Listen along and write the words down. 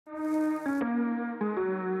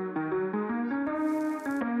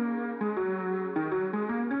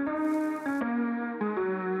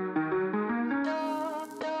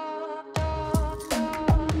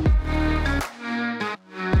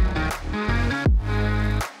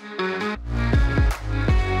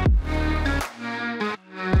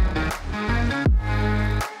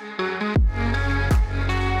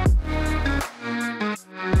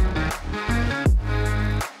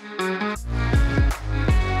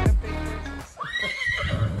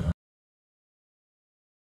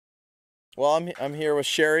Well, I'm here with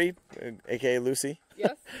Sherry, aka Lucy.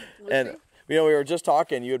 Yes, Lucy. And you know, we were just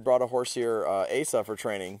talking. You had brought a horse here, Asa, for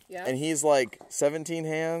training. Yeah. And he's like 17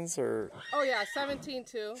 hands, or? Oh yeah, 17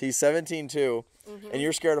 too. He's 17 too, and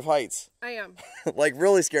you're scared of heights. I am. Like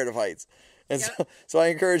really scared of heights. And Yep. so I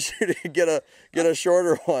encourage you to get a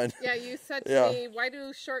shorter one. Yeah, you said to me, why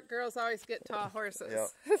do short girls always get tall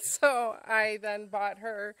horses? Yep. So I then bought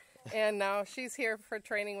her, and now she's here for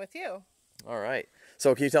training with you. All right.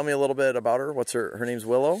 So can you tell me a little bit about her? What's her name's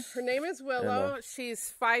Wyllow? Her name is Wyllow.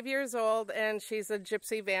 She's 5 years old, and she's a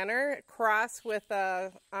Gypsy Vanner cross with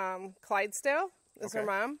a Clydesdale is her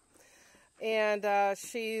mom. And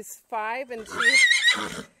she's 5, and she's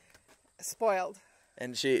spoiled.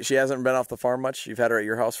 And she hasn't been off the farm much? You've had her at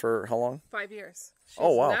your house for how long? 5 years. She's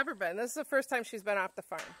never been. This is the first time she's been off the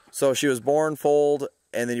farm. So she was born, foaled,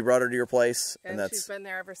 and then you brought her to your place? And she's been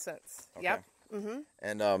there ever since. Okay. Yep.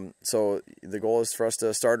 And so the goal is for us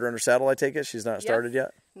to start her under saddle, I take it? She's not started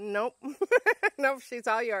yet? Nope. Nope, she's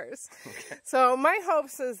all yours. Okay. So my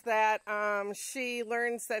hopes is that she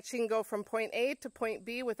learns that she can go from point A to point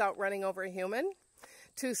B without running over a human,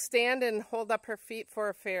 to stand and hold up her feet for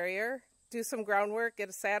a farrier, do some groundwork, get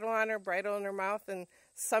a saddle on her, bridle in her mouth, and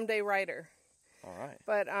someday ride her. All right.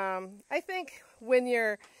 But I think when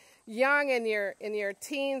you're young, in your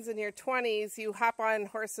teens and your 20s, you hop on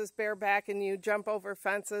horses bareback and you jump over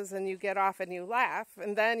fences and you get off and you laugh,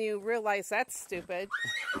 and then you realize that's stupid.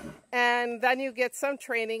 And then you get some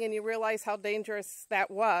training and you realize how dangerous that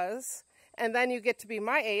was. And then you get to be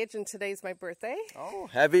my age, and today's my birthday. Oh,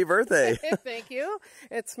 happy birthday. Thank you.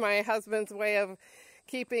 It's my husband's way of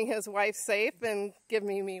keeping his wife safe and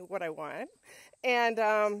giving me what I want. And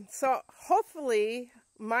so hopefully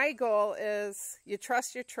my goal is you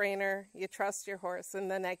trust your trainer, you trust your horse,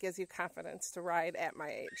 and then that gives you confidence to ride at my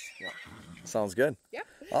age. Yeah. Sounds good. Yep.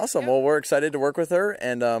 Awesome. Yep. Well, we're excited to work with her,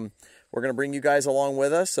 and we're going to bring you guys along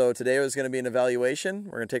with us. So today was going to be an evaluation.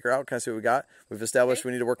 We're going to take her out, kind of see what we got. We've established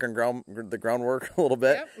we need to work on the groundwork a little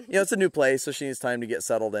bit. Yep. You know, it's a new place, so she needs time to get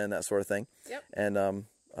settled in, that sort of thing. Yep. And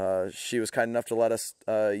she was kind enough to let us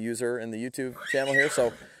use her in the YouTube channel here,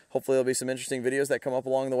 so hopefully there'll be some interesting videos that come up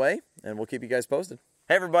along the way, and we'll keep you guys posted.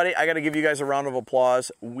 Hey everybody, I got to give you guys a round of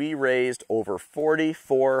applause. We raised over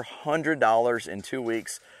 $4,400 in 2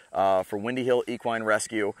 weeks for Windy Hill Equine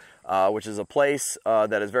Rescue, which is a place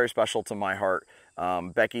that is very special to my heart.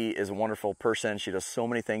 Becky is a wonderful person. She does so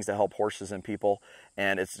many things to help horses and people,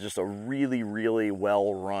 and it's just a really, really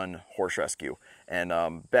well-run horse rescue. And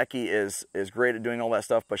Becky is great at doing all that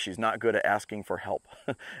stuff, but she's not good at asking for help.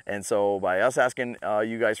 And so by us asking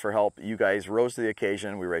you guys for help, you guys rose to the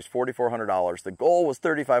occasion. We raised $4,400. The goal was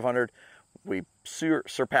 $3,500. We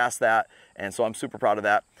surpassed that, and so I'm super proud of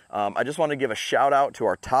that. I just want to give a shout out to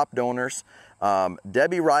our top donors,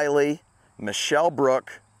 Debbie Riley, Michelle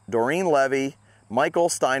Brook, Doreen Levy, Michael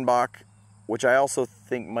Steinbach, which I also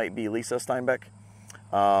think might be Lisa Steinbeck,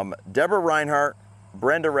 Deborah Reinhart,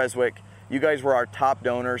 Brenda Reswick. You guys were our top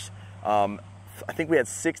donors. I think we had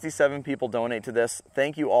 67 people donate to this.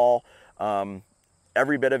 Thank you all.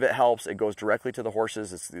 Every bit of it helps. It goes directly to the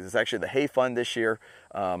horses. It's actually the hay fund this year.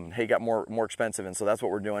 Hay got more expensive, and so that's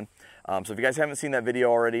what we're doing. So if you guys haven't seen that video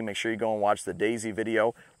already, make sure you go and watch the Daisy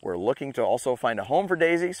video. We're looking to also find a home for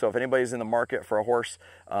Daisy, so if anybody's in the market for a horse,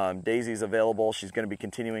 Daisy's available. She's going to be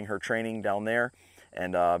continuing her training down there,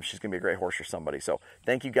 and she's going to be a great horse for somebody. So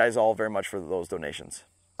thank you guys all very much for those donations.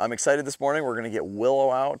 I'm excited this morning. We're going to get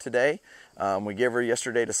Wyllow out today. We gave her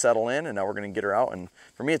yesterday to settle in, and now we're going to get her out. And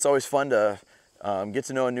for me, it's always fun to get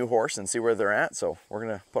to know a new horse and see where they're at. So we're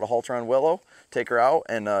going to put a halter on Wyllow, take her out,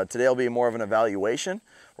 and today will be more of an evaluation.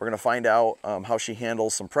 We're going to find out how she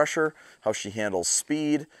handles some pressure, how she handles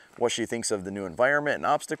speed, what she thinks of the new environment and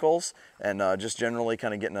obstacles, and just generally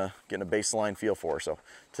kind of getting a baseline feel for her. So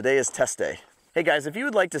today is test day. Hey guys, if you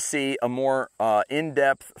would like to see a more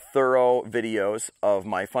in-depth, thorough videos of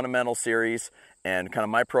my fundamental series and kind of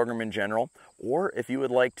my program in general, or if you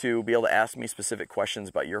would like to be able to ask me specific questions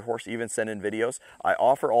about your horse, even send in videos, I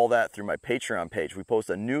offer all that through my Patreon page. We post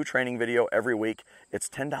a new training video every week. It's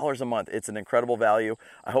 $10 a month. It's an incredible value.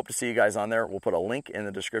 I hope to see you guys on there. We'll put a link in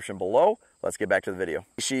the description below. Let's get back to the video.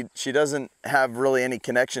 She doesn't have really any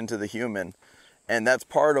connection to the human, and that's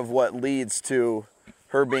part of what leads to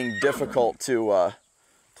her being difficult to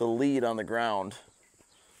lead on the ground.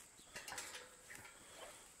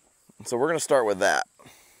 So we're going to start with that.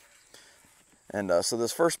 And so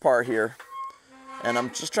this first part here, and I'm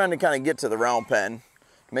just trying to kind of get to the round pen,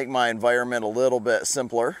 make my environment a little bit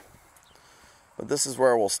simpler. But this is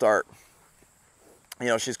where we'll start. You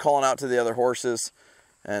know, she's calling out to the other horses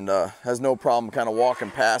and has no problem kind of walking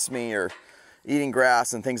past me or eating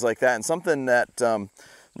grass and things like that. And something that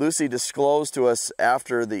Lucy disclosed to us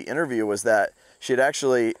after the interview was that she had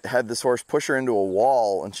actually had this horse push her into a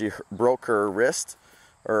wall and she broke her wrist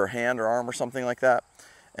or her hand or arm or something like that.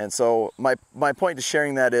 And so my point to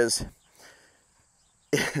sharing that is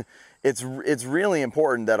it's really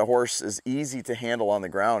important that a horse is easy to handle on the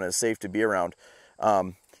ground and is safe to be around.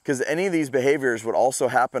 Because any of these behaviors would also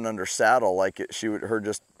happen under saddle, like her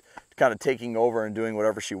just kind of taking over and doing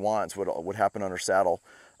whatever she wants would happen under saddle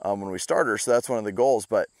when we start her. So that's one of the goals.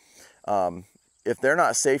 But if they're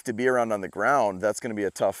not safe to be around on the ground, that's going to be a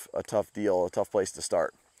tough deal, a tough place to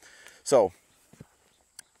start. So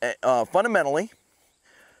fundamentally,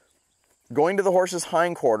 going to the horse's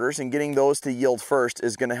hindquarters and getting those to yield first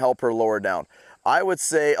is going to help her lower down. I would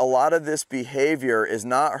say a lot of this behavior is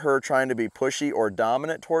not her trying to be pushy or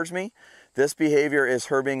dominant towards me. This behavior is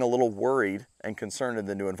her being a little worried and concerned in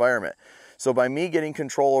the new environment. So by me getting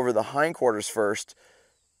control over the hindquarters first,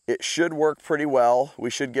 it should work pretty well. We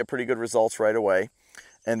should get pretty good results right away.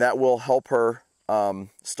 And that will help her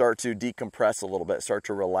start to decompress a little bit, start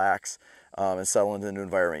to relax and settle into the new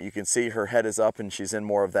environment. You can see her head is up and she's in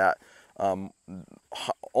more of that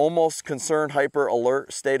almost concerned, hyper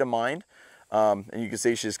alert state of mind. And you can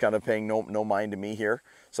see she's kind of paying no mind to me here.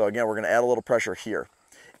 So again, we're going to add a little pressure here.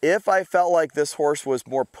 If I felt like this horse was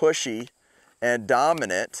more pushy and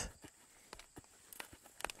dominant,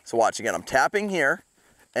 so watch again, I'm tapping here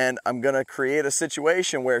and I'm going to create a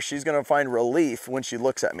situation where she's going to find relief when she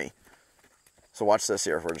looks at me. So watch this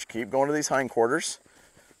here. We're just keep going to these hindquarters,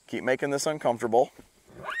 keep making this uncomfortable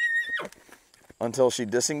until she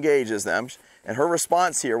disengages them. And her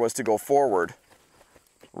response here was to go forward.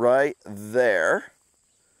 Right there.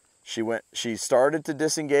 She started to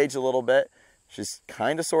disengage a little bit. She's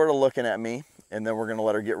kind of sort of looking at me, and then we're going to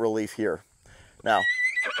let her get relief here. Now,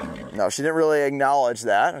 she didn't really acknowledge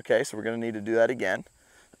that. Okay, so we're going to need to do that again.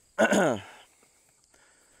 But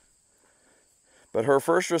her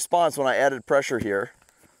first response when I added pressure here,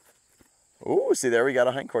 ooh, see there, we got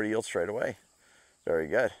a hindquarter yield straight away. Very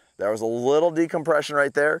good. There was a little decompression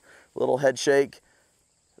right there, a little head shake.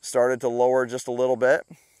 Started to lower just a little bit.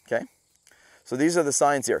 Okay, so these are the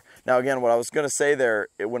signs here. Now again, what I was going to say there,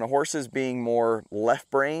 when a horse is being more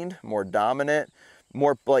left-brained, more dominant,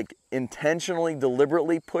 more like intentionally,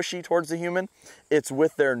 deliberately pushy towards the human, it's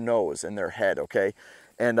with their nose and their head, okay?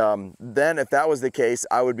 And then if that was the case,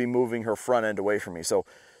 I would be moving her front end away from me. So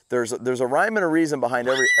there's a rhyme and a reason behind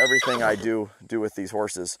everything I do with these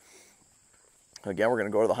horses. Again, we're going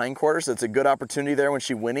to go to the hindquarters. It's a good opportunity there when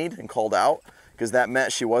she whinnied and called out, because that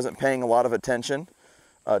meant she wasn't paying a lot of attention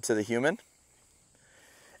to the human.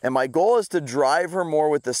 And my goal is to drive her more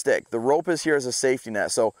with the stick. The rope is here as a safety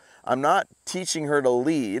net. So I'm not teaching her to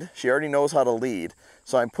lead. She already knows how to lead.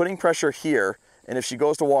 So I'm putting pressure here. And if she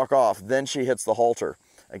goes to walk off, then she hits the halter.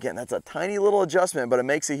 Again, that's a tiny little adjustment, but it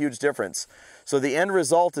makes a huge difference. So the end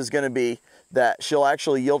result is going to be that she'll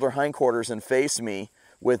actually yield her hindquarters and face me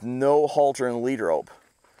with no halter and lead rope,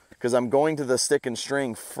 because I'm going to the stick and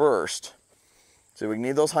string first. So we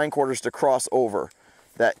need those hindquarters to cross over.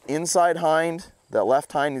 That inside hind, that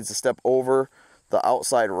left hind needs to step over the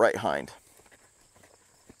outside right hind.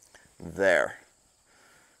 There.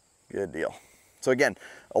 Good deal. So again,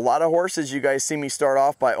 a lot of horses, you guys see me start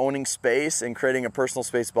off by owning space and creating a personal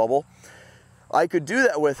space bubble. I could do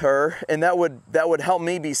that with her, and that would help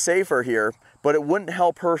me be safer here, but it wouldn't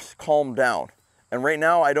help her calm down. And right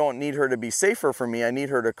now, I don't need her to be safer for me. I need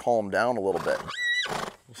her to calm down a little bit.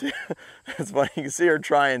 It's funny, you can see her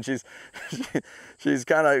trying. She's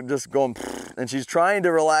kind of just going, and she's trying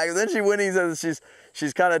to relax. Then she whinnies, and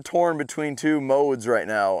she's kind of torn between two modes right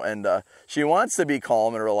now. And she wants to be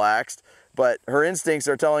calm and relaxed, but her instincts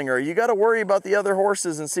are telling her, you got to worry about the other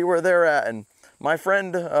horses and see where they're at. And my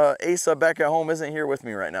friend Asa back at home isn't here with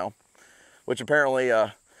me right now, which apparently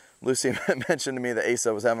Lucy mentioned to me that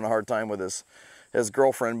Asa was having a hard time with his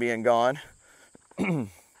girlfriend being gone.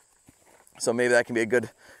 So maybe that can be a good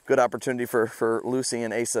opportunity for Lucy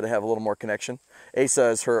and Asa to have a little more connection. Asa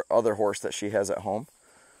is her other horse that she has at home,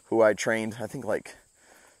 who I trained, I think, like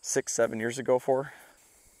 6-7 years ago for.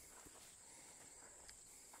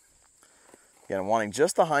 Again, I'm wanting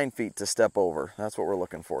just the hind feet to step over. That's what we're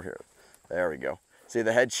looking for here. There we go. See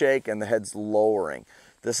the head shake and the head's lowering.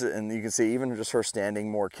 And you can see even just her standing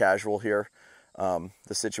more casual here. The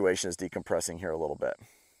situation is decompressing here a little bit.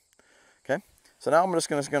 Okay. So now I'm just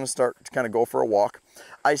going to start to kind of go for a walk.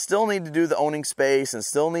 I still need to do the owning space and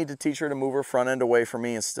still need to teach her to move her front end away from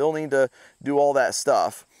me and still need to do all that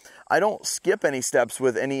stuff. I don't skip any steps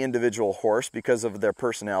with any individual horse because of their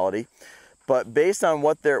personality, but based on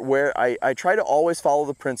what I try to always follow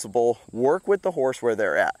the principle, work with the horse where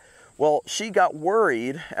they're at. Well, she got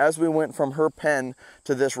worried as we went from her pen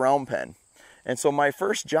to this round pen. And so my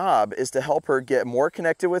first job is to help her get more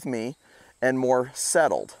connected with me and more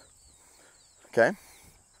settled. Okay?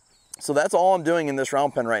 So that's all I'm doing in this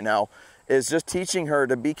round pen right now, is just teaching her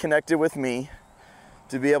to be connected with me,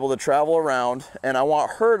 to be able to travel around, and I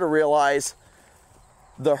want her to realize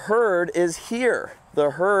the herd is here. The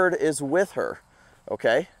herd is with her,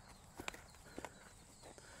 okay?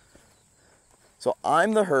 So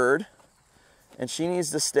I'm the herd, and she needs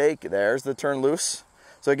to stay. There's the turn loose.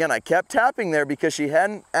 So again, I kept tapping there because she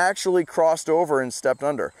hadn't actually crossed over and stepped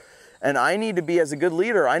under. And I need to be, as a good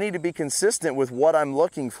leader, I need to be consistent with what I'm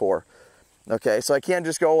looking for. Okay, so I can't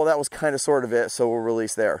just go, well, that was kind of sort of it, so we'll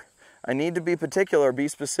release there. I need to be particular, be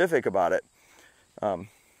specific about it. So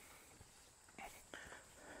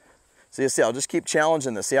you see, I'll just keep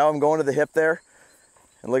challenging this. See how I'm going to the hip there?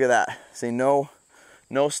 And look at that. See, no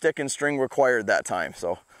stick and string required that time.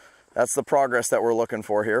 So that's the progress that we're looking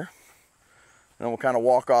for here. And we'll kind of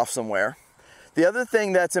walk off somewhere. The other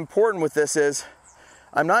thing that's important with this is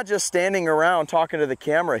I'm not just standing around talking to the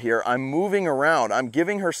camera here. I'm moving around. I'm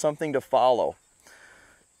giving her something to follow.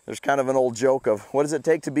 There's kind of an old joke of, what does it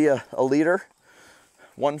take to be a leader?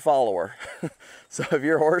 One follower. So if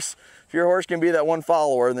your horse can be that one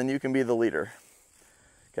follower, then you can be the leader.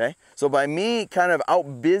 Okay? So by me kind of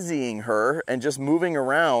out busying her and just moving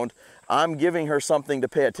around, I'm giving her something to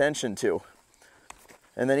pay attention to.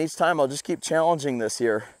 And then each time I'll just keep challenging this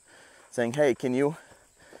here, saying, hey, can you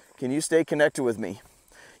stay connected with me?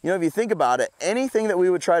 You know, if you think about it, anything that we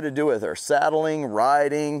would try to do with her, saddling,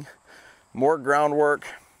 riding, more groundwork,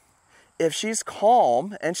 if she's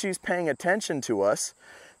calm and she's paying attention to us,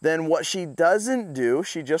 then what she doesn't do,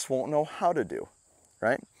 she just won't know how to do,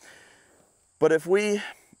 right? But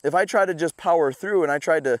if I try to just power through and I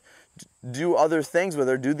tried to do other things with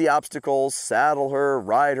her, do the obstacles, saddle her,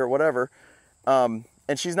 ride her, whatever, and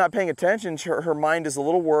she's not paying attention, her mind is a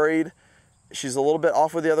little worried, she's a little bit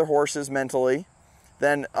off with the other horses mentally,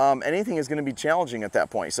 then anything is going to be challenging at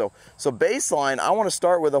that point. So baseline, I want to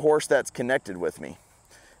start with a horse that's connected with me.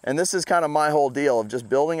 And this is kind of my whole deal of just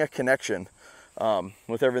building a connection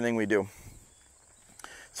with everything we do.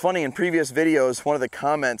 It's funny, in previous videos, one of the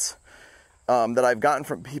comments that I've gotten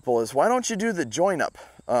from people is, why don't you do the join up?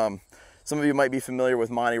 Some of you might be familiar with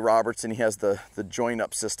Monty Roberts, and he has the join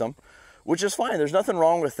up system, which is fine. There's nothing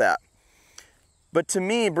wrong with that. But to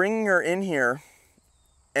me, bringing her in here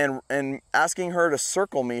and asking her to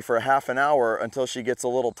circle me for a half an hour until she gets a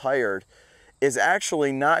little tired is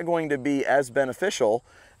actually not going to be as beneficial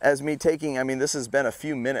as me taking, I mean, this has been a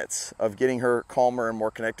few minutes of getting her calmer and more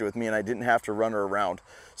connected with me, and I didn't have to run her around.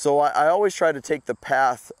 So I always try to take the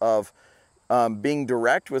path of being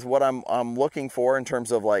direct with what I'm looking for in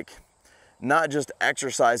terms of, like, not just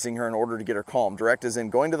exercising her in order to get her calm. Direct as in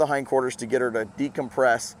going to the hindquarters to get her to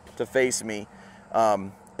decompress, to face me,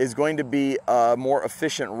 is going to be a more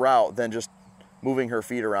efficient route than just moving her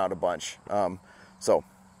feet around a bunch. So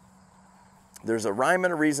there's a rhyme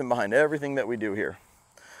and a reason behind everything that we do here.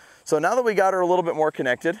 So now that we got her a little bit more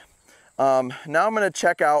connected, now I'm going to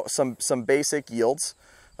check out some basic yields.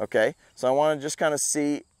 Okay, so I want to just kind of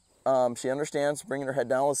see she understands bringing her head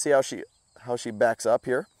down. Let's see how she backs up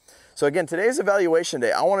here. So again, today's evaluation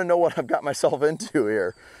day. I want to know what I've got myself into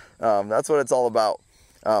here. That's what it's all about.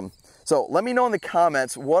 So let me know in the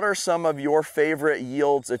comments, what are some of your favorite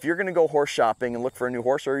yields? If you're going to go horse shopping and look for a new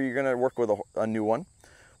horse, or you're going to work with a new one,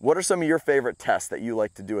 what are some of your favorite tests that you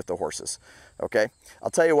like to do with the horses? Okay, I'll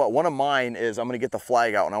tell you what, one of mine is I'm going to get the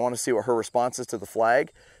flag out, and I want to see what her response is to the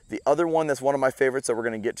flag. The other one that's one of my favorites that we're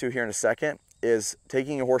going to get to here in a second is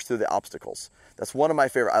taking a horse through the obstacles. That's one of my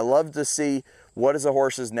favorite. I love to see what is a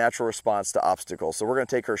horse's natural response to obstacles. So we're going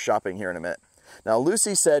to take her shopping here in a minute. Now,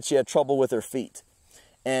 Lucy said she had trouble with her feet.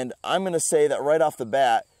 And I'm going to say that right off the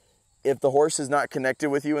bat, if the horse is not connected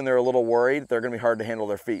with you and they're a little worried, they're going to be hard to handle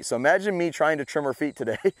their feet. So imagine me trying to trim her feet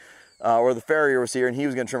today, or the farrier was here and he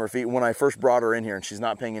was going to trim her feet when I first brought her in here and she's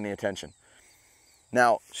not paying any attention.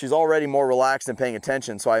 Now, she's already more relaxed and paying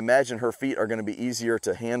attention, so I imagine her feet are going to be easier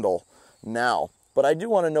to handle now. But I do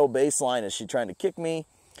want to know baseline, is she trying to kick me?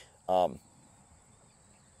 But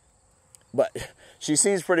she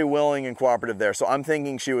seems pretty willing and cooperative there. So I'm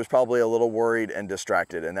thinking she was probably a little worried and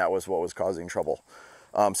distracted, and that was what was causing trouble.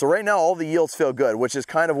 So right now, all the yields feel good, which is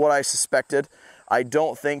kind of what I suspected. I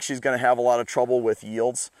don't think she's going to have a lot of trouble with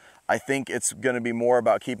yields. I think it's going to be more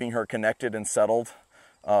about keeping her connected and settled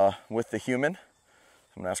with the human.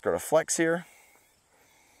 I'm going to ask her to flex here.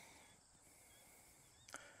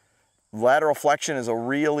 Lateral flexion is a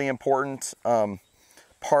really important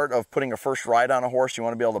part of putting a first ride on a horse. You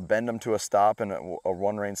want to be able to bend them to a stop and a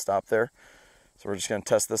one rein stop there. So we're just going to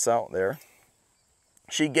test this out there.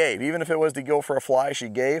 She gave. Even if it was to go for a fly, she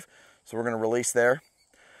gave. So we're going to release there.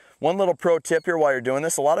 One little pro tip here while you're doing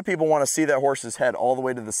this. A lot of people want to see that horse's head all the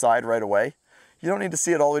way to the side right away. You don't need to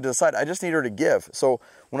see it all the way to the side. I just need her to give. So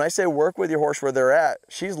when I say work with your horse where they're at,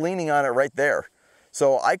 she's leaning on it right there.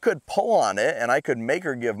 So I could pull on it and I could make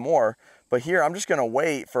her give more. But here, I'm just going to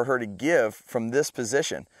wait for her to give from this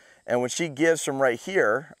position. And when she gives from right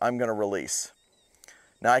here, I'm going to release.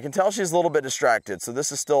 Now I can tell she's a little bit distracted. So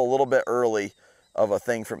this is still a little bit early of a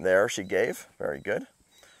thing from there. She gave. Very good.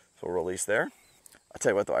 So we'll release there. I'll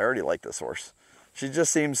tell you what though, I already like this horse. She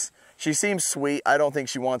seems sweet. I don't think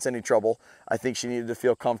she wants any trouble. I think she needed to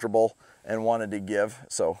feel comfortable and wanted to give.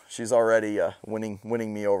 So she's already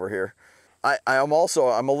winning me over here. I'm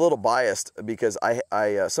a little biased because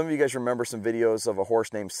some of you guys remember some videos of a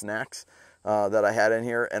horse named Snacks that I had in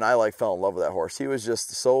here, and I fell in love with that horse. He was just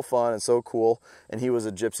so fun and so cool, and he was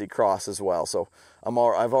a gypsy cross as well. So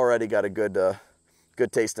I've already got a good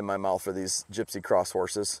taste in my mouth for these gypsy cross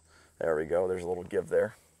horses. There we go. There's a little give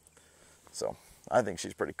there. So I think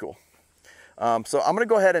she's pretty cool. So I'm going to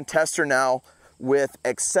go ahead and test her now with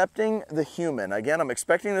accepting the human. Again, I'm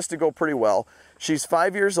expecting this to go pretty well. She's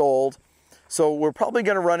 5 years old, so we're probably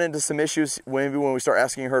going to run into some issues maybe when we start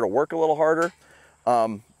asking her to work a little harder.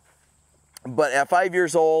 But at 5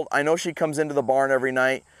 years old, I know she comes into the barn every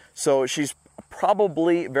night, so she's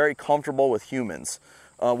probably very comfortable with humans,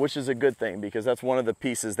 which is a good thing because that's one of the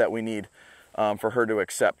pieces that we need for her to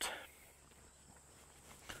accept.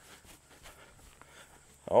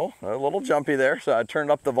 Oh, a little jumpy there, so I turned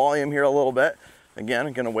up the volume here a little bit. Again,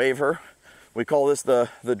 I'm going to wave her. We call this the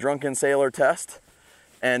drunken sailor test.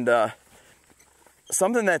 And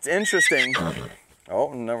something that's interesting.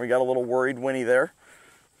 Oh, and then we got a little worried Winnie there.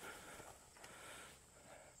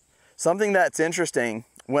 Something that's interesting,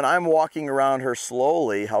 when I'm walking around her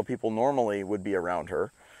slowly, how people normally would be around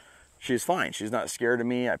her, she's fine. She's not scared of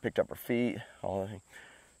me. I picked up her feet. As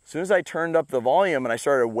soon as I turned up the volume and I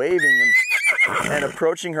started waving and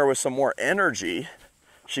approaching her with some more energy,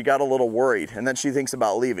 she got a little worried, and then she thinks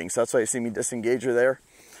about leaving. So that's why you see me disengage her there.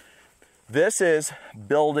 This is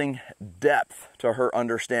building depth to her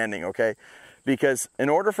understanding, okay? Because in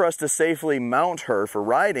order for us to safely mount her for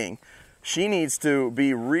riding, she needs to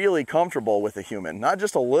be really comfortable with a human, not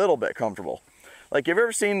just a little bit comfortable. Like, have you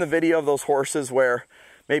ever seen the video of those horses where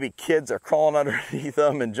maybe kids are crawling underneath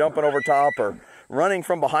them and jumping over top, or running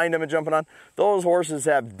from behind them and jumping on? Those horses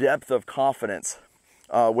have depth of confidence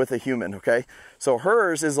with a human, okay? So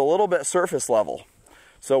hers is a little bit surface level.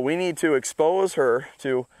 So we need to expose her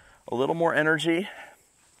to a little more energy.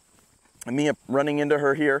 And me running into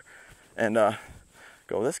her here and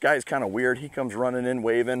go, this guy's kind of weird. He comes running in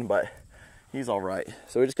waving, but he's all right.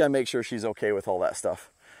 So we just got to make sure she's okay with all that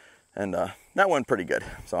stuff. And that went pretty good.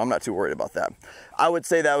 So I'm not too worried about that. I would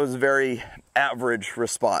say that was a very average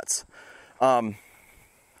response.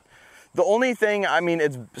 The only thing, I mean,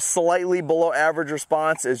 it's slightly below average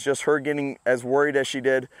response is just her getting as worried as she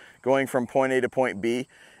did going from point A to point B.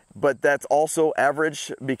 But that's also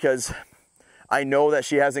average because I know that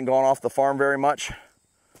she hasn't gone off the farm very much.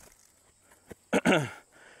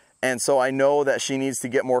 And so I know that she needs to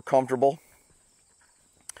get more comfortable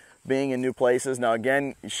being in new places. Now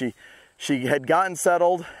again, she had gotten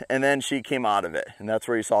settled and then she came out of it. And that's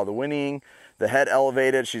where you saw the whinnying, the head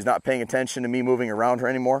elevated. She's not paying attention to me moving around her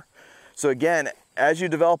anymore. So again, as you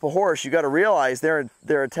develop a horse, you got to realize their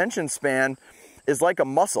attention span is like a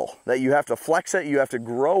muscle that you have to flex it, you have to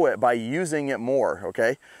grow it by using it more,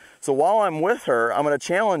 okay? So while I'm with her, I'm going to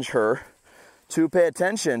challenge her to pay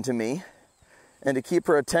attention to me and to keep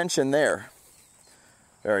her attention there.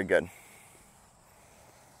 Very good.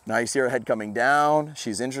 Now you see her head coming down.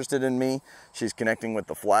 She's interested in me. She's connecting with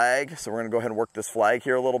the flag. So we're going to go ahead and work this flag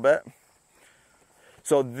here a little bit.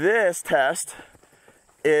 So this test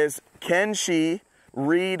is, can she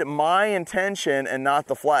read my intention and not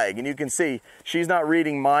the flag? And you can see she's not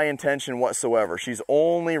reading my intention whatsoever. She's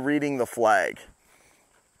only reading the flag.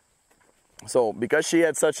 So because she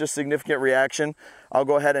had such a significant reaction, I'll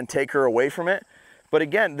go ahead and take her away from it. But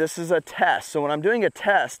again, this is a test. So when I'm doing a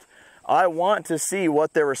test, I want to see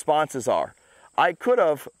what their responses are. I could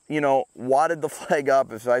have, wadded the flag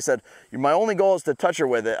up. If I said, my only goal is to touch her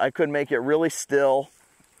with it, I could make it really still.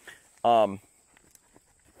 And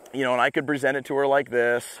I could present it to her like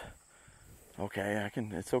this. Okay,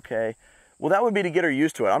 it's okay. Well, that would be to get her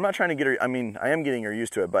used to it. I'm not trying to get her, I am getting her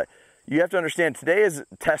used to it, but you have to understand, today is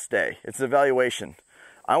test day. It's evaluation.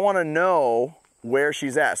 I want to know where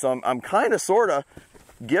she's at. So I'm kind of, sort of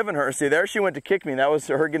giving her, see, there she went to kick me. That was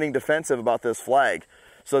her getting defensive about this flag.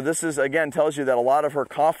 So this is, again, tells you that a lot of her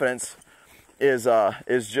confidence is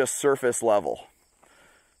just surface level.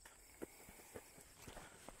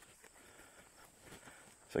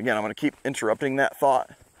 So again, I'm going to keep interrupting that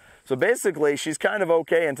thought. So basically, she's kind of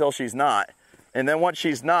okay until she's not. And then once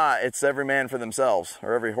she's not, it's every man for themselves,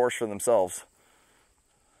 or every horse for themselves.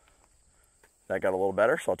 That got a little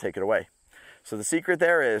better, so I'll take it away. So the secret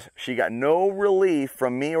there is she got no relief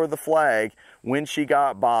from me or the flag when she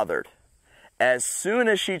got bothered. As soon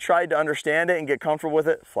as she tried to understand it and get comfortable with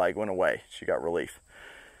it, flag went away. She got relief.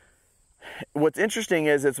 What's interesting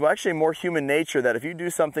is it's actually more human nature that if you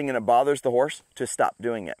do something and it bothers the horse, to stop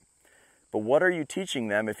doing it. But what are you teaching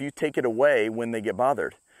them if you take it away when they get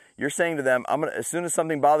bothered? You're saying to them, as soon as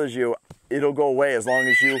something bothers you, it'll go away as long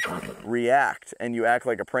as you react and you act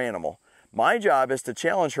like a prey animal. My job is to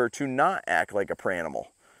challenge her to not act like a prey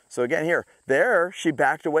animal. So again, there, she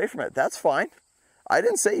backed away from it. That's fine. I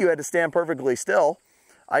didn't say you had to stand perfectly still.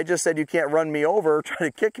 I just said you can't run me over, try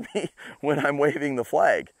to kick me when I'm waving the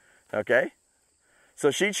flag, okay?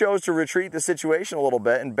 So she chose to retreat the situation a little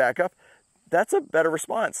bit and back up. That's a better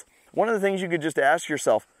response. One of the things you could just ask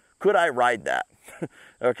yourself, could I ride that?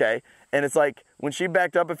 Okay? And it's like, when she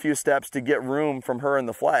backed up a few steps to get room from her and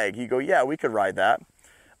the flag, you go, yeah, we could ride that.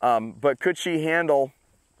 But could she handle,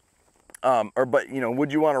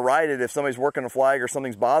 would you want to ride it if somebody's working a flag or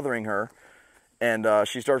something's bothering her and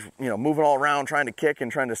she starts, moving all around trying to kick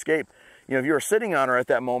and trying to escape? If you were sitting on her at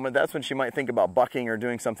that moment, that's when she might think about bucking or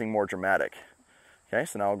doing something more dramatic. Okay,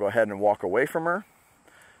 so now I'll go ahead and walk away from her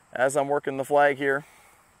as I'm working the flag here.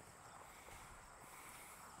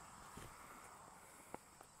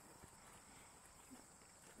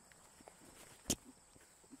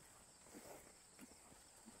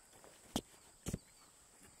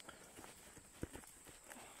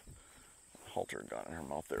 Halter got in her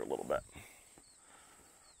mouth there a little bit.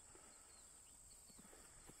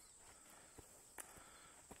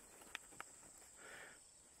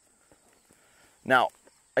 Now,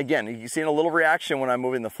 again, you see a little reaction when I'm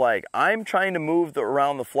moving the flag. I'm trying to move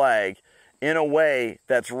around the flag in a way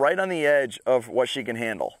that's right on the edge of what she can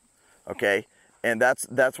handle, okay? And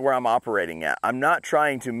that's where I'm operating at. I'm not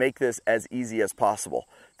trying to make this as easy as possible.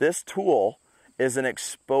 This tool is an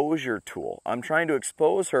exposure tool. I'm trying to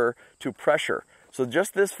expose her to pressure. So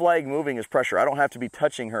just this flag moving is pressure. I don't have to be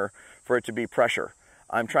touching her for it to be pressure.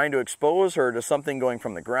 I'm trying to expose her to something going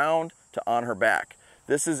from the ground to on her back.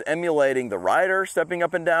 This is emulating the rider stepping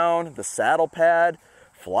up and down, the saddle pad,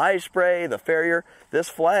 fly spray, the farrier. This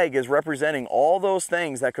flag is representing all those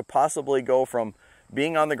things that could possibly go from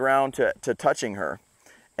being on the ground to touching her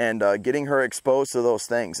and getting her exposed to those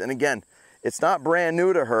things. And again, it's not brand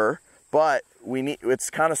new to her, but it's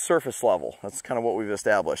kind of surface level. That's kind of what we've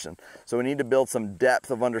established. And so we need to build some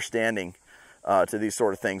depth of understanding to these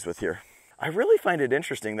sort of things with here. I really find it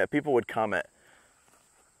interesting that people would comment,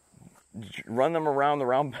 run them around the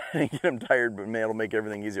round pen and get them tired, but man, it'll make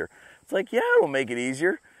everything easier. It's like, yeah, it'll make it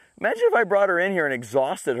easier. Imagine if I brought her in here and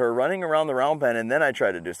exhausted her running around the round pen and then I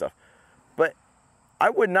tried to do stuff. But I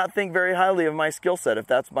would not think very highly of my skill set if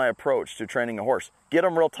that's my approach to training a horse. Get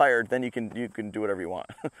them real tired, then you can do whatever you want.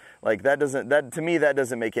 Like to me, that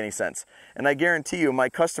doesn't make any sense. And I guarantee you, my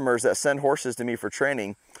customers that send horses to me for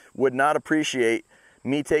training would not appreciate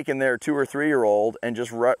me taking their 2 or 3 year old and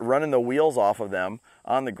just running the wheels off of them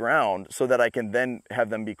on the ground so that I can then have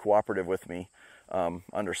them be cooperative with me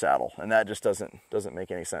under saddle. And that just doesn't make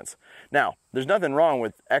any sense. Now, there's nothing wrong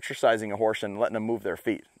with exercising a horse and letting them move their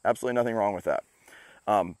feet. Absolutely nothing wrong with that.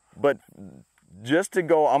 But just to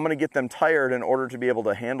go, I'm going to get them tired in order to be able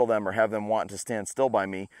to handle them or have them want to stand still by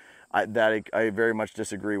me, I very much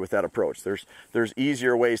disagree with that approach. There's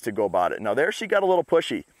easier ways to go about it. Now there she got a little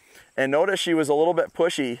pushy. And notice she was a little bit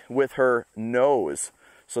pushy with her nose.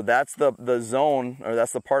 So that's the zone, or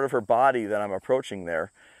that's the part of her body that I'm approaching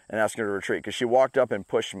there and asking her to retreat, because she walked up and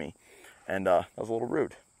pushed me. And that was a little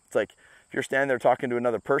rude. It's like if you're standing there talking to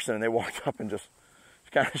another person and they walked up and just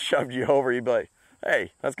kind of shoved you over, you'd be like,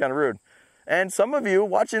 hey, that's kind of rude. And some of you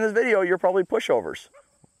watching this video, you're probably pushovers,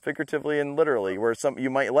 figuratively and literally, where you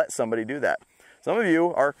might let somebody do that. Some of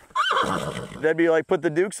you are, that'd be like, put the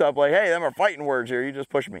dukes up, like, hey, them are fighting words here, you just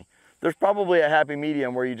pushed me. There's probably a happy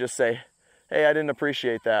medium where you just say, hey, I didn't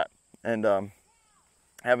appreciate that, and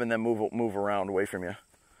having them move around away from you.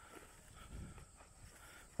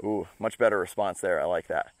 Ooh, much better response there, I like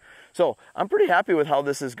that. So I'm pretty happy with how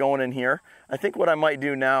this is going in here. I think what I might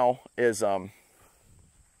do now is, I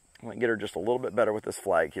might get her just a little bit better with this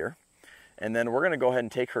flag here. And then we're gonna go ahead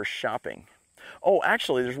and take her shopping. Oh,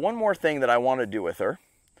 actually, there's one more thing that I want to do with her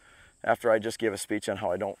after I just give a speech on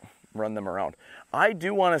how I don't run them around. I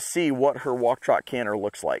do want to see what her walk trot canter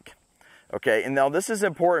looks like. Okay, and now this is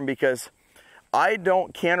important because I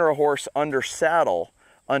don't canter a horse under saddle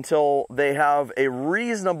until they have a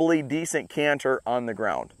reasonably decent canter on the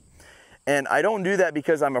ground. And I don't do that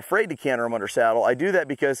because I'm afraid to canter them under saddle. I do that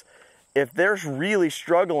because if they're really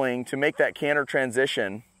struggling to make that canter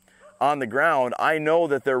transition on the ground, I know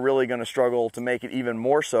that they're really going to struggle to make it even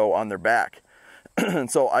more so on their back.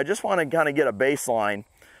 And so I just want to kind of get a baseline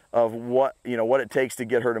of what it takes to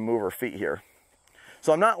get her to move her feet here.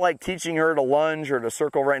 So I'm not like teaching her to lunge or to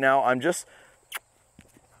circle right now. I'm going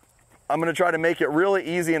to try to make it really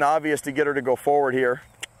easy and obvious to get her to go forward here.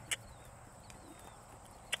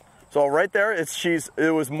 So right there,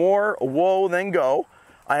 it was more whoa than go.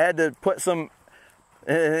 I had to put some,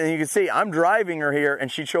 and you can see I'm driving her here and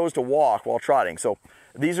she chose to walk while trotting. So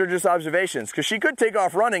these are just observations, because she could take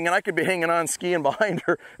off running and I could be hanging on skiing behind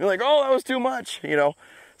her. You're like, oh, that was too much,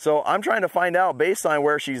 So I'm trying to find out baseline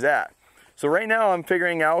where she's at. So right now I'm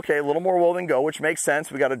figuring out, okay, a little more whoa than go, which makes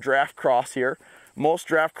sense. We got a draft cross here. Most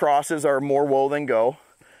draft crosses are more whoa than go,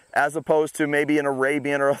 as opposed to maybe an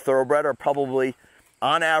Arabian or a thoroughbred are probably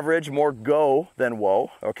on average more go than whoa,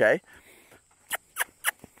 okay?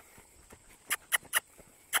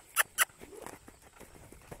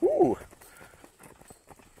 Ooh.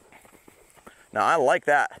 Now I like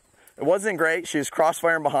that. It wasn't great, she was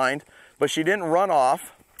crossfiring behind, but she didn't run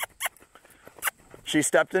off. She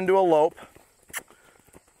stepped into a lope.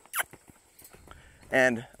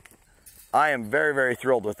 And I am very, very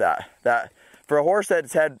thrilled with that. That for a horse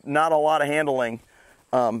that's had not a lot of handling,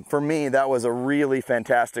 for me, that was a really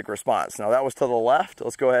fantastic response. Now that was to the left.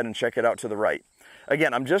 Let's go ahead and check it out to the right.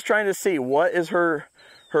 Again, I'm just trying to see what is her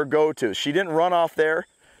go-to. She didn't run off there.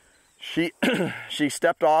 She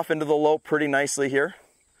stepped off into the lope pretty nicely here.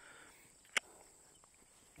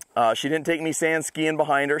 She didn't take me sand skiing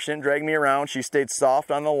behind her. She didn't drag me around. She stayed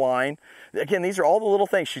soft on the line. Again, these are all the little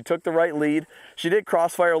things. She took the right lead. She did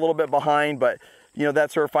crossfire a little bit behind, but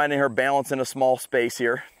that's her finding her balance in a small space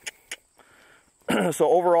here. So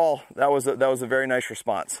overall, that was a very nice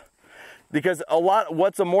response. Because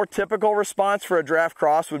what's a more typical response for a draft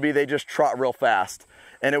cross would be they just trot real fast,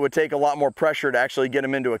 and it would take a lot more pressure to actually get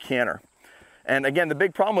them into a canter. And again, the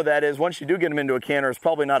big problem with that is once you do get them into a canter, it's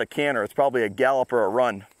probably not a canter. It's probably a gallop or a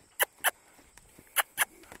run.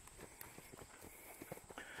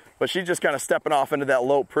 But she's just kind of stepping off into that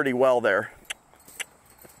lope pretty well there.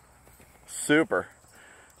 Super.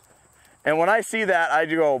 And when I see that, I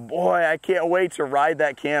go, boy, I can't wait to ride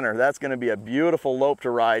that canter. That's going to be a beautiful lope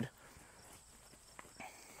to ride.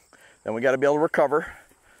 Then we got to be able to recover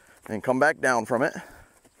and come back down from it.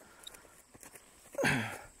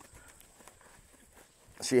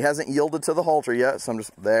 She hasn't yielded to the halter yet, so I'm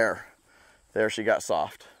just there. There she got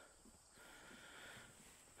soft.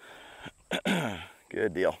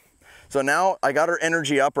 Good deal. So now I got her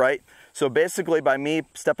energy up, right? So basically by me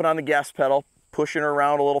stepping on the gas pedal, pushing her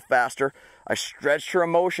around a little faster, I stretched her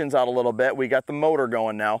emotions out a little bit. We got the motor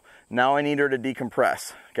going now. Now I need her to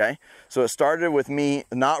decompress, okay? So it started with me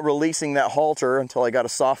not releasing that halter until I got a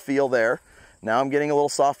soft feel there. Now I'm getting a little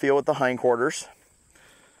soft feel with the hindquarters.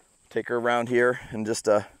 Take her around here and just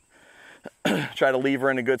try to leave her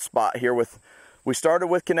in a good spot here. We started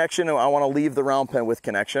with connection, and I want to leave the round pen with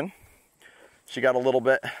connection. She got a little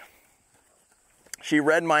bit, she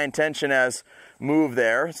read my intention as move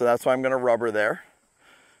there, so that's why I'm going to rub her there,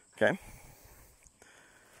 okay?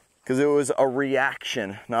 Because it was a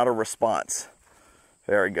reaction, not a response.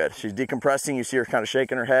 Very good. She's decompressing. You see her kind of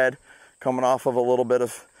shaking her head, coming off of a little bit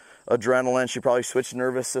of adrenaline. She probably switched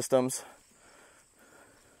nervous systems.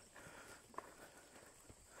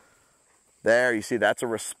 There, you see that's a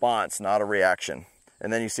response, not a reaction.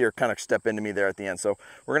 And then you see her kind of step into me there at the end. So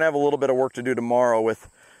we're going to have a little bit of work to do tomorrow with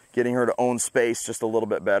getting her to own space just a little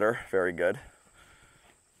bit better. Very good.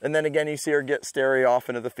 And then again, you see her get stary off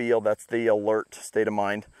into the field. That's the alert state of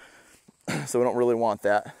mind. So we don't really want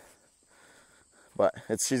that. But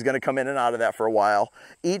she's going to come in and out of that for a while.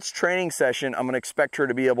 Each training session, I'm going to expect her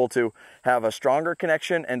to be able to have a stronger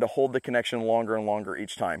connection and to hold the connection longer and longer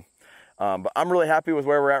each time. But I'm really happy with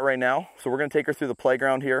where we're at right now. So we're going to take her through the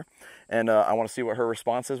playground here. And I want to see what her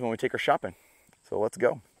response is when we take her shopping. So let's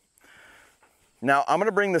go. Now, I'm going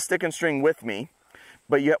to bring the stick and string with me.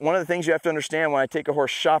 But one of the things you have to understand when I take a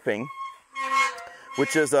horse shopping,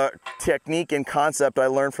 which is a technique and concept I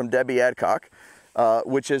learned from Debbie Adcock,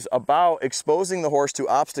 which is about exposing the horse to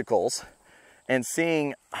obstacles and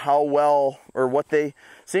seeing how well, or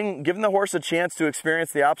giving the horse a chance to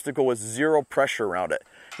experience the obstacle with zero pressure around it.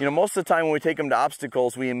 Most of the time when we take them to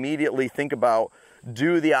obstacles, we immediately think about,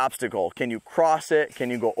 do the obstacle. Can you cross it? Can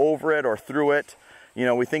you go over it or through it?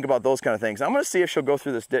 We think about those kind of things. I'm going to see if she'll go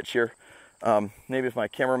through this ditch here. Maybe if my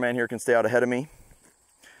cameraman here can stay out ahead of me.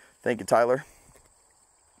 Thank you, Tyler.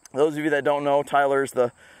 Those of you that don't know, Tyler's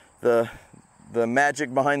the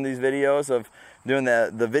magic behind these videos of doing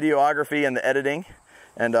the videography and the editing.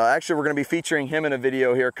 And actually we're going to be featuring him in a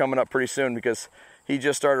video here coming up pretty soon, because he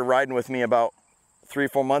just started riding with me about 3 or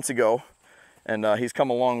 4 months ago, and he's come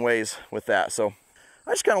a long ways with that. So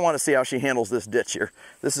I just kind of want to see how she handles this ditch here.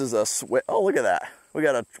 This is a oh, look at that. We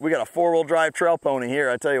got a 4-wheel drive trail pony here.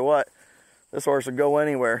 I tell you what, this horse will go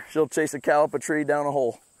anywhere. She'll chase a cow up a tree, down a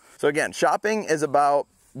hole. So again, shopping is about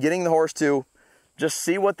getting the horse to just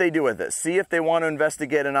see what they do with it. See if they want to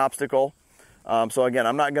investigate an obstacle. So again,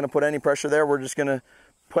 I'm not going to put any pressure there. We're just going to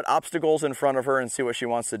put obstacles in front of her and see what she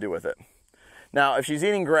wants to do with it. Now, if she's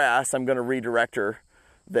eating grass, I'm going to redirect her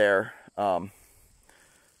there.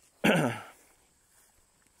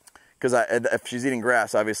 Because if she's eating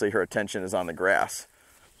grass, obviously her attention is on the grass.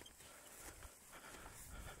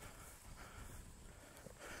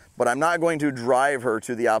 But I'm not going to drive her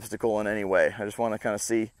to the obstacle in any way. I just want to kind of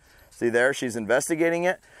see there, she's investigating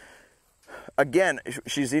it. Again,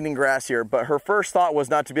 she's eating grass here, but her first thought was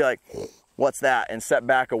not to be like, what's that, and step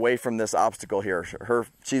back away from this obstacle here.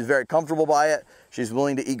 She's very comfortable by it. She's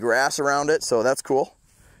willing to eat grass around it, so that's cool.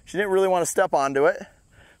 She didn't really want to step onto it,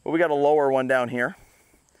 but we got a lower one down here.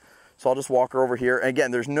 So I'll just walk her over here. Again,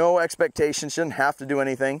 there's no expectation. She doesn't have to do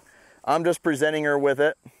anything. I'm just presenting her with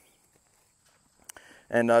it.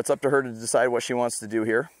 And it's up to her to decide what she wants to do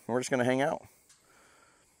here. We're just going to hang out.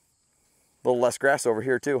 A little less grass over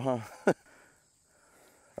here too, huh?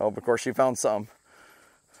 Oh, of course she found some.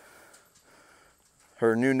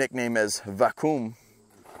 Her new nickname is Vacuum.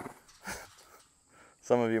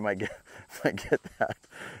 Some of you might get that.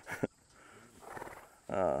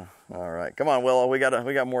 All right, come on, Willow. We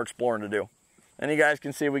got more exploring to do. And you guys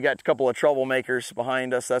can see we got a couple of troublemakers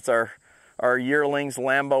behind us. That's our yearlings,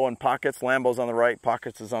 Lambo and Pockets. Lambo's on the right,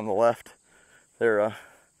 Pockets is on the left. They're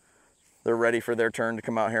ready for their turn to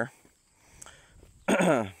come out here.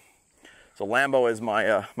 So Lambo is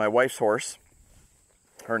my wife's horse,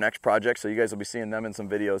 her next project. So you guys will be seeing them in some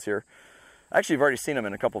videos here. Actually, you've already seen them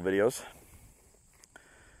in a couple videos.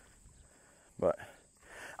 But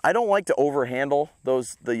I don't like to overhandle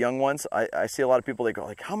the young ones. I see a lot of people, they go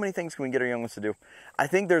like, how many things can we get our young ones to do? I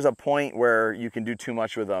think there's a point where you can do too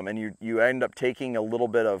much with them, and you end up taking a little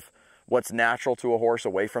bit of what's natural to a horse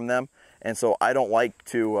away from them. And so I don't like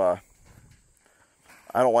to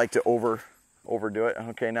overdo it.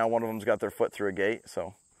 Okay, now one of them's got their foot through a gate,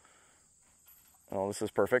 so oh, this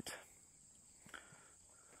is perfect.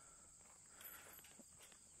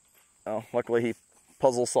 Oh, luckily he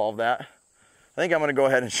puzzle solved that. I think I'm going to go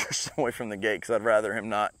ahead and shush them away from the gate, because I'd rather him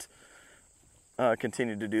not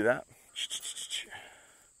continue to do that.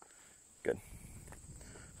 Good.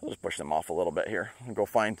 I'll just push them off a little bit here and go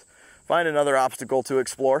find another obstacle to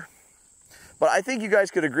explore. But I think you guys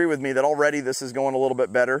could agree with me that already this is going a little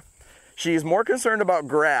bit better. She's more concerned about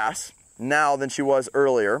grass now than she was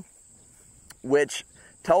earlier, which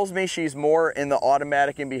tells me she's more in the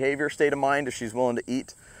automatic and behavior state of mind. If she's willing to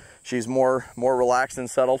eat, she's more relaxed and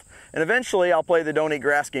settled. And eventually I'll play the don't eat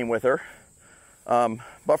grass game with her.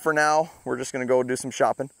 But for now, we're just going to go do some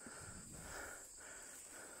shopping.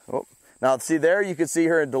 Oh. Now see there, you can see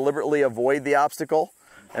her deliberately avoid the obstacle,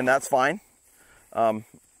 and that's fine.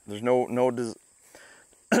 There's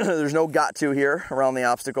there's no got to here around the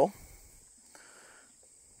obstacle.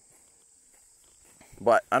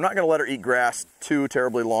 But I'm not going to let her eat grass too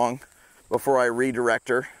terribly long before I redirect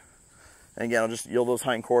her. And again, I'll just yield those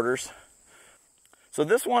hindquarters. So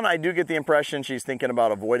this one, I do get the impression she's thinking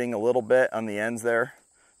about avoiding a little bit on the ends there.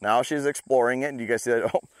 Now she's exploring it. And you guys see that?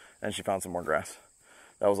 Oh, and she found some more grass.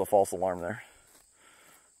 That was a false alarm there.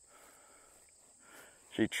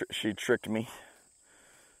 She tricked me.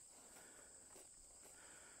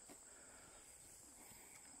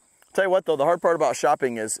 Tell you what though, the hard part about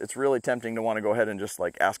shopping is it's really tempting to want to go ahead and just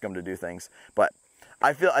like ask them to do things. But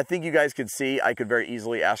I think you guys could see I could very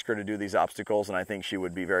easily ask her to do these obstacles, and I think she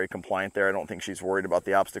would be very compliant there. I don't think she's worried about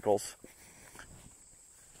the obstacles.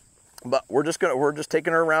 But we're just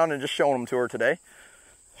taking her around and just showing them to her today.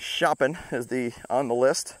 Shopping is on the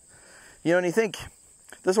list. You know, and you think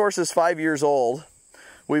this horse is 5 years old.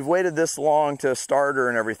 We've waited this long to start her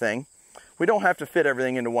and everything. We don't have to fit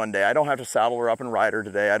everything into one day. I don't have to saddle her up and ride her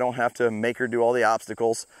today. I don't have to make her do all the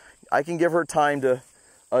obstacles. I can give her time to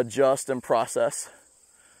adjust and process.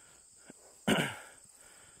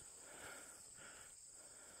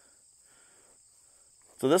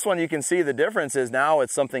 So this one, you can see the difference is now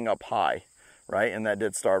it's something up high, right? And that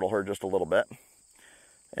did startle her just a little bit.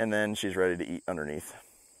 And then she's ready to eat underneath,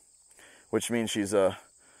 which means she's a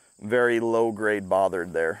very low grade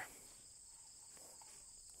bothered there.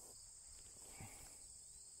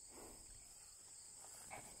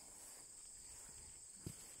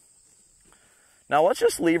 Now let's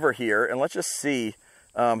just leave her here and let's just see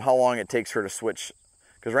how long it takes her to switch.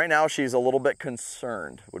 Because right now she's a little bit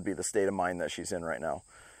concerned, would be the state of mind that she's in right now.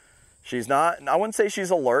 She's not, I wouldn't say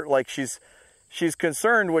she's alert, like she's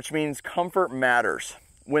concerned, which means comfort matters.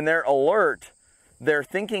 When they're alert, they're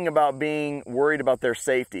thinking about being worried about their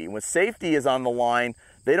safety. When safety is on the line,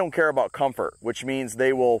 they don't care about comfort, which means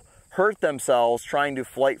they will hurt themselves trying to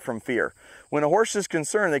flight from fear. When a horse is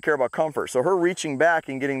concerned, they care about comfort. So her reaching back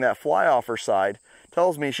and getting that fly off her side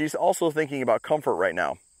tells me she's also thinking about comfort right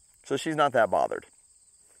now. So she's not that bothered,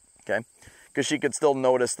 okay? Because she could still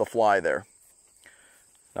notice the fly there.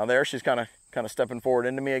 Now there, she's kind of stepping forward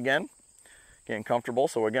into me again, getting comfortable.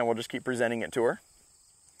 So again, we'll just keep presenting it to her.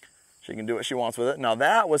 She can do what she wants with it. Now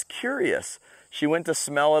that was curious. She went to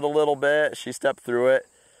smell it a little bit. She stepped through it.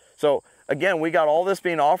 So again, we got all this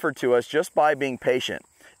being offered to us just by being patient.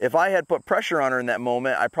 If I had put pressure on her in that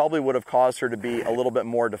moment, I probably would have caused her to be a little bit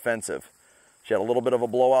more defensive. She had a little bit of a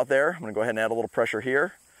blowout there. I'm gonna go ahead and add a little pressure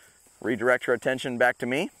here. Redirect her attention back to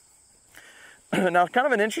me. Now, kind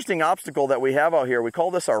of an interesting obstacle that we have out here, we call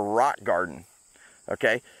this our rock garden,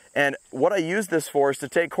 okay? And what I use this for is to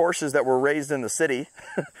take horses that were raised in the city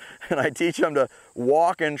and I teach them to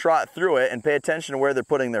walk and trot through it and pay attention to where they're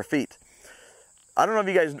putting their feet. I don't know if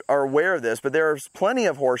you guys are aware of this, but there's plenty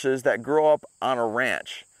of horses that grow up on a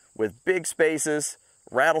ranch with big spaces,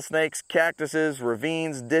 rattlesnakes, cactuses,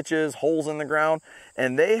 ravines, ditches, holes in the ground,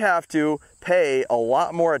 and they have to pay a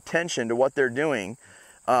lot more attention to what they're doing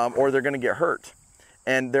or they're going to get hurt.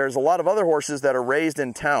 And there's a lot of other horses that are raised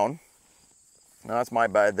in town. Now, that's my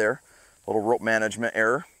bad there, a little rope management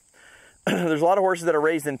error. There's a lot of horses that are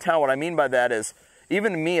raised in town. What I mean by that is,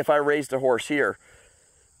 even me, if I raised a horse here,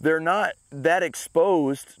 they're not that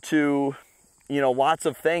exposed to, you know, lots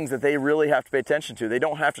of things that they really have to pay attention to. They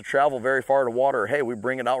don't have to travel very far to water. Hey, we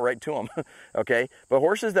bring it out right to them, okay? But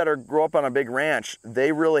horses that grow up on a big ranch,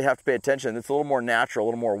 they really have to pay attention. It's a little more natural, a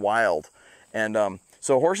little more wild. And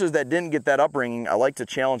so horses that didn't get that upbringing, I like to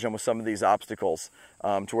challenge them with some of these obstacles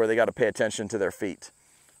to where they got to pay attention to their feet.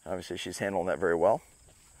 Obviously, she's handling that very well.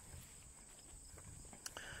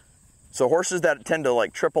 So horses that tend to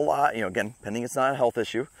like trip a lot, you know, again, pending it's not a health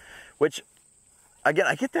issue, which, again,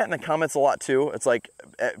 I get that in the comments a lot too. It's like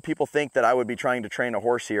people think that I would be trying to train a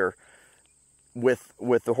horse here with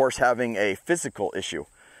the horse having a physical issue.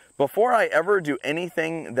 Before I ever do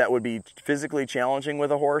anything that would be physically challenging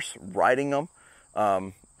with a horse, riding them,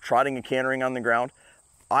 trotting and cantering on the ground,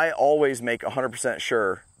 I always make 100%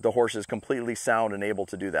 sure the horse is completely sound and able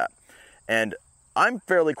to do that. And I'm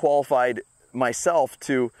fairly qualified myself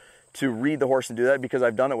to read the horse and do that because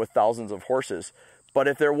I've done it with thousands of horses. But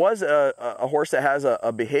if there was a horse that has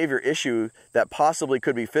a behavior issue that possibly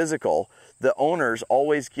could be physical, the owners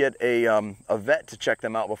always get a vet to check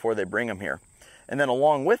them out before they bring them here. And then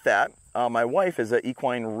along with that, my wife is an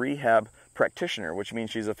equine rehab practitioner, which means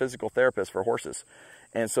she's a physical therapist for horses.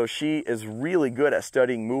 And so she is really good at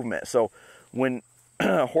studying movement. So when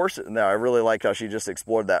horses, now I really like how she just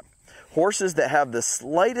explored that. Horses that have the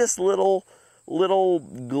slightest little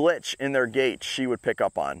glitch in their gait, she would pick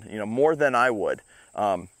up on, you know, more than I would.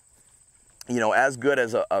 You know, as good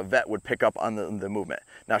as a vet would pick up on the movement.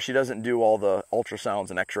 Now, she doesn't do all the ultrasounds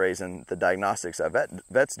and x-rays and the diagnostics that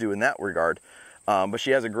vets do in that regard, but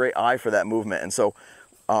she has a great eye for that movement. And so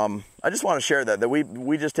I just want to share that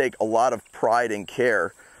we just take a lot of pride and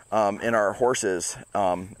care in our horses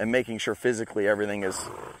and making sure physically everything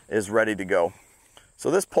is ready to go. So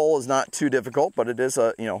this pole is not too difficult, but it is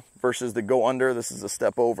you know, versus the go under, this is a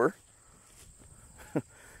step over.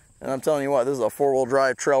 And I'm telling you what, this is a 4-wheel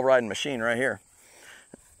drive trail riding machine right here.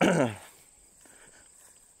 The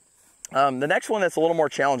next one that's a little more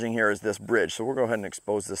challenging here is this bridge. So we'll go ahead and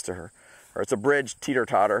expose this to her. Or it's a bridge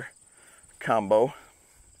teeter-totter combo.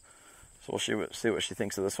 So we'll see what she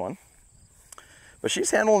thinks of this one. But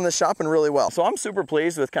she's handling this shopping really well. So I'm super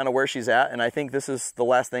pleased with kind of where she's at. And I think this is the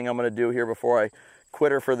last thing I'm going to do here before I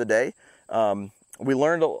quit her for the day. We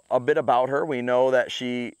learned a bit about her. We know that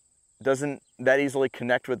she doesn't that easily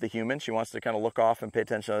connect with the human. She wants to kind of look off and pay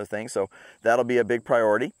attention to other things. So that'll be a big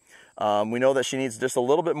priority. We know that she needs just a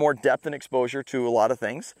little bit more depth and exposure to a lot of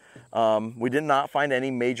things. We did not find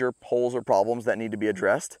any major holes or problems that need to be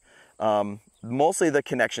addressed. Mostly the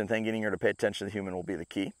connection thing, getting her to pay attention to the human will be the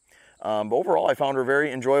key. But overall, I found her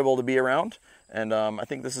very enjoyable to be around. And I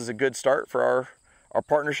think this is a good start for our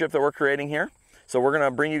partnership that we're creating here. So we're going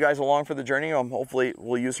to bring you guys along for the journey. Hopefully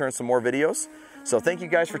we'll use her in some more videos. So thank you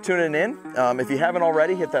guys for tuning in. If you haven't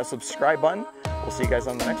already, hit that subscribe button. We'll see you guys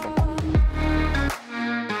on the next one.